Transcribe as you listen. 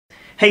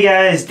Hey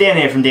guys, Dan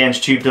here from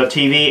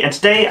DansTube.TV, and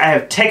today I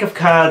have Tech of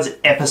Cards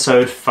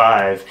Episode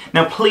 5.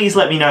 Now please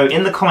let me know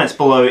in the comments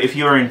below if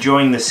you are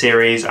enjoying this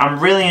series. I'm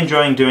really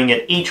enjoying doing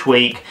it each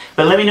week,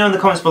 but let me know in the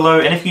comments below,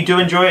 and if you do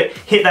enjoy it,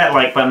 hit that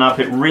like button up,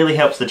 it really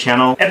helps the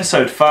channel.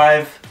 Episode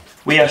 5,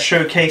 we are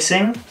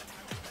showcasing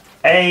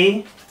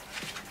a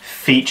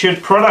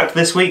featured product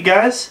this week,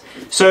 guys.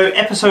 So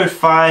episode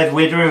 5,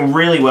 we're doing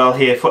really well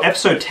here. For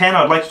episode 10,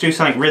 I'd like to do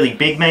something really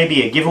big,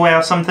 maybe a giveaway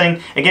or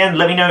something. Again,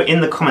 let me know in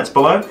the comments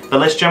below, but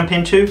let's jump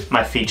into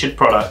my featured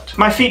product.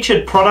 My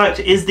featured product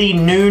is the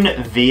Noon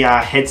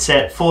VR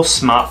headset for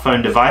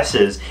smartphone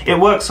devices. It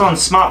works on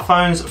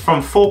smartphones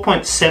from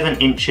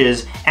 4.7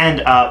 inches and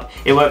up.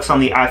 It works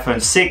on the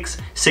iPhone 6,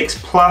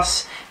 6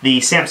 Plus, the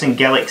Samsung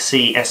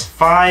Galaxy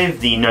S5,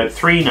 the Note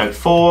 3, Note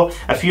 4,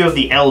 a few of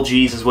the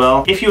LGs as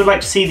well. If you would like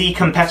to see the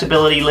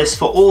compatibility list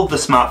for all of the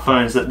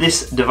smartphones that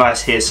this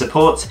device here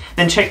supports,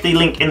 then check the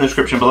link in the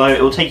description below.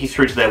 It will take you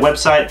through to their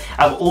website.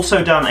 I've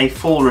also done a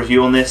full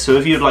review on this, so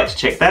if you'd like to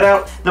check that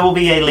out, there will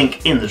be a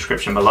link in the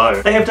description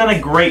below. They have done a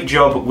great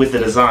job with the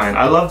design.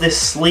 I love this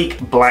sleek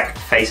black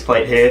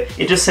faceplate here.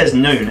 It just says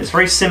Noon. It's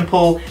very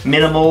simple,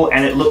 minimal,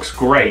 and it looks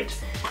great.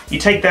 You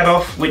take that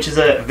off, which is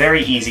a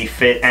very easy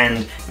fit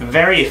and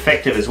very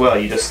effective as well.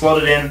 You just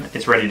slot it in,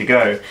 it's ready to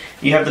go.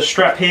 You have the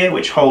strap here,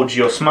 which holds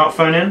your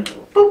smartphone in.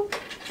 Boop,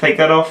 take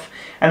that off.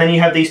 And then you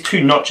have these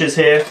two notches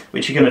here,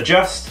 which you can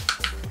adjust.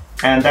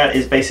 And that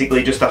is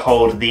basically just to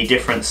hold the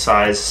different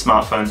size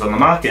smartphones on the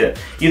market.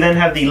 You then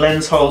have the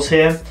lens holes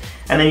here,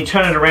 and then you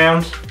turn it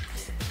around.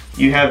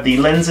 You have the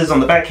lenses on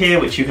the back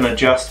here, which you can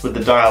adjust with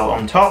the dial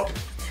on top.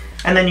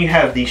 And then you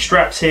have the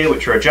straps here,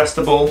 which are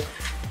adjustable,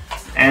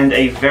 and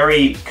a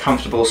very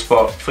comfortable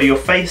spot for your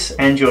face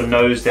and your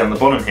nose down the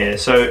bottom here.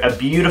 So a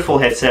beautiful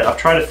headset. I've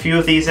tried a few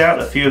of these out,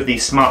 a few of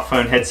these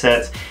smartphone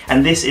headsets,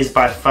 and this is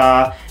by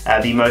far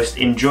the most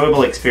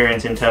enjoyable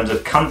experience in terms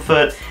of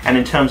comfort and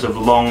in terms of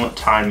long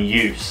time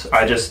use.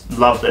 I just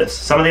love this.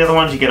 Some of the other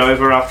ones you get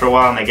over after a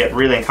while and they get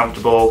really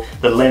uncomfortable.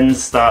 The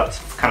lens starts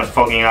kind of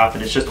fogging up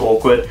and it's just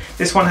awkward.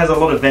 This one has a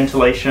lot of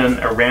ventilation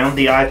around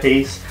the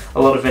eyepiece,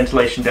 a lot of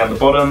ventilation down the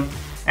bottom,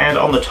 and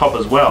on the top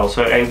as well,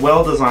 so a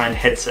well-designed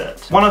headset.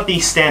 One of the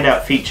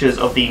standout features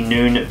of the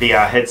Noon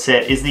VR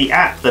headset is the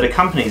app that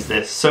accompanies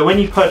this. So when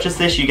you purchase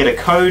this, you get a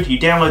code, you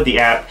download the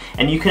app,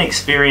 and you can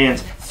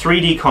experience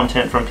 3D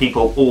content from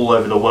people all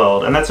over the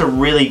world. And that's a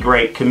really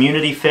great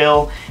community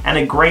feel and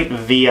a great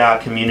VR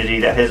community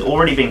that has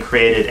already been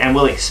created and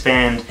will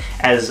expand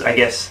as, I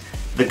guess,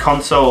 the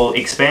console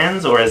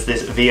expands, or as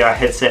this VR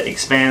headset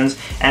expands,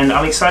 and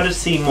I'm excited to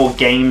see more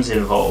games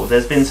involved.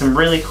 There's been some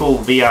really cool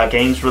VR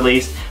games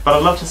released, but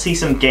I'd love to see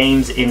some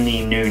games in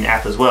the Noon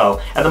app as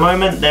well. At the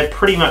moment, they're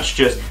pretty much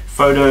just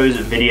photos,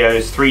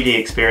 videos, 3D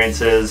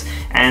experiences,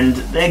 and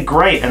they're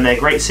great, and they're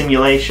great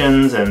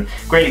simulations and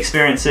great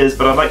experiences,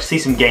 but I'd like to see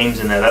some games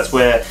in there. That's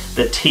where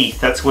the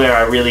teeth, that's where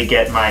I really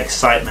get my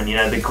excitement, you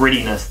know, the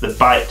grittiness, the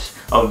bite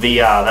of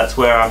VR. That's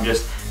where I'm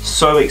just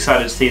so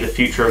excited to see the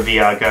future of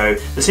VR go.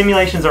 The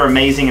simulations are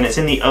amazing and it's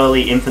in the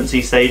early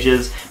infancy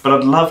stages, but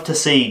I'd love to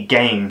see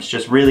games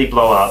just really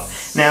blow up.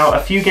 Now,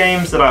 a few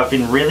games that I've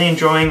been really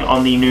enjoying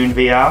on the Noon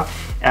VR,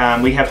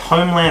 we have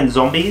Homeland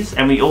Zombies,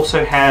 and we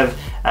also have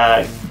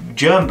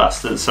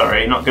Germbusters,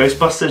 sorry, not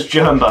Ghostbusters,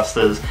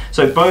 Germbusters.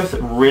 So both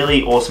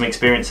really awesome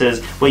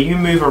experiences where you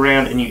move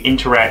around and you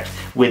interact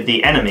with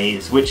the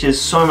enemies, which is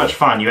so much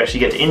fun. You actually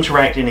get to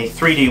interact in a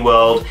 3D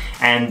world,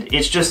 and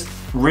it's just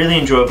really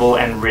enjoyable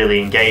and really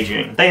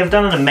engaging. They have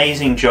done an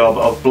amazing job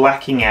of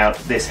blacking out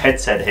this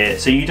headset here,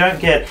 so you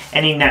don't get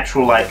any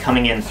natural light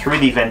coming in through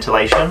the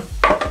ventilation.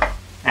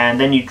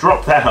 And then you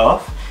drop that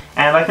off,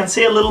 and I can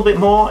see a little bit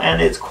more,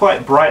 and it's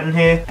quite bright in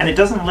here, and it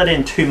doesn't let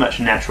in too much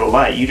natural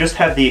light. You just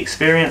have the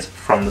experience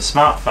from the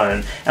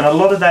smartphone, and a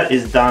lot of that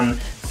is done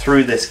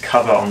through this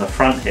cover on the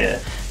front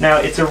here. Now,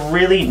 it's a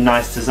really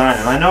nice design,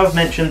 and I know I've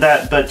mentioned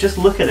that, but just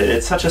look at it.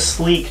 It's such a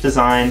sleek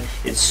design,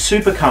 it's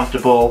super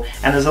comfortable,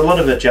 and there's a lot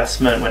of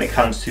adjustment when it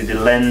comes to the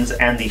lens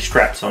and the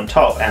straps on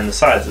top and the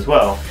sides as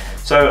well.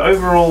 So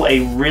overall,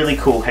 a really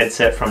cool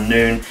headset from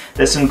Noon.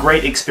 There's some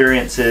great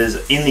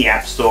experiences in the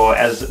App Store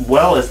as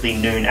well as the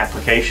Noon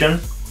application.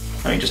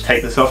 Let me just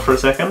take this off for a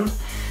second.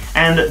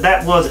 And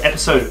that was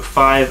episode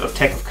 5 of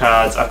Tech of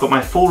Cards. I've got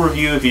my full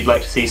review if you'd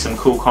like to see some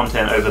cool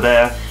content over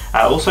there.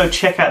 Also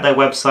check out their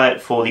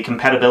website for the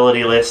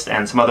compatibility list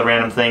and some other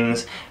random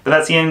things. But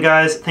that's the end,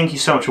 guys. Thank you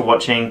so much for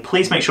watching.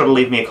 Please make sure to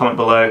leave me a comment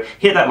below,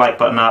 hit that like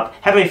button up,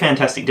 have a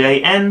fantastic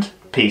day, and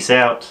peace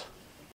out.